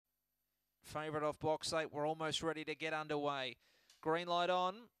Favourite off box 8. We're almost ready to get underway. Green light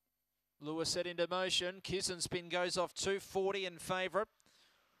on. Lure set into motion. Kiss and Spin goes off 240 in favourite.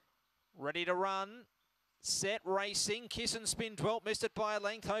 Ready to run. Set racing. Kiss and Spin dwelt, missed it by a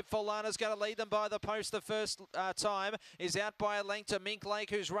length. Hopeful Lana's going to lead them by the post the first time. Is out by a length to Mink Lake,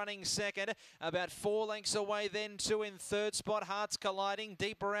 who's running second. About 4 lengths away then, 2 in third spot. Hearts Colliding.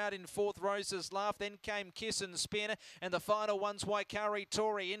 Deeper out in fourth, Rose's Laugh. Then came Kiss and Spin. And the final one's Waikari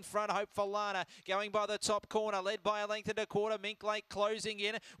Tory. In front, Hopeful Lana going by the top corner. Led by a length and a quarter. Mink Lake closing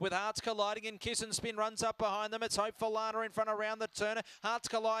in with Hearts Colliding. And Kiss and Spin runs up behind them. It's Hopeful Lana in front around the turn. Hearts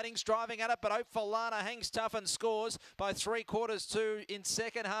Colliding's driving at it, but Hopeful Lana hangs tough and scores by 3/4 2 in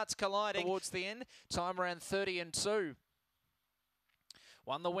second. Hearts Colliding towards the end. Time around 30 and 2.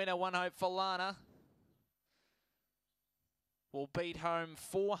 Won the winner, One Hopeful Lana. Will beat home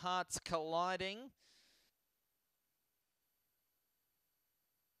 4 Hearts Colliding.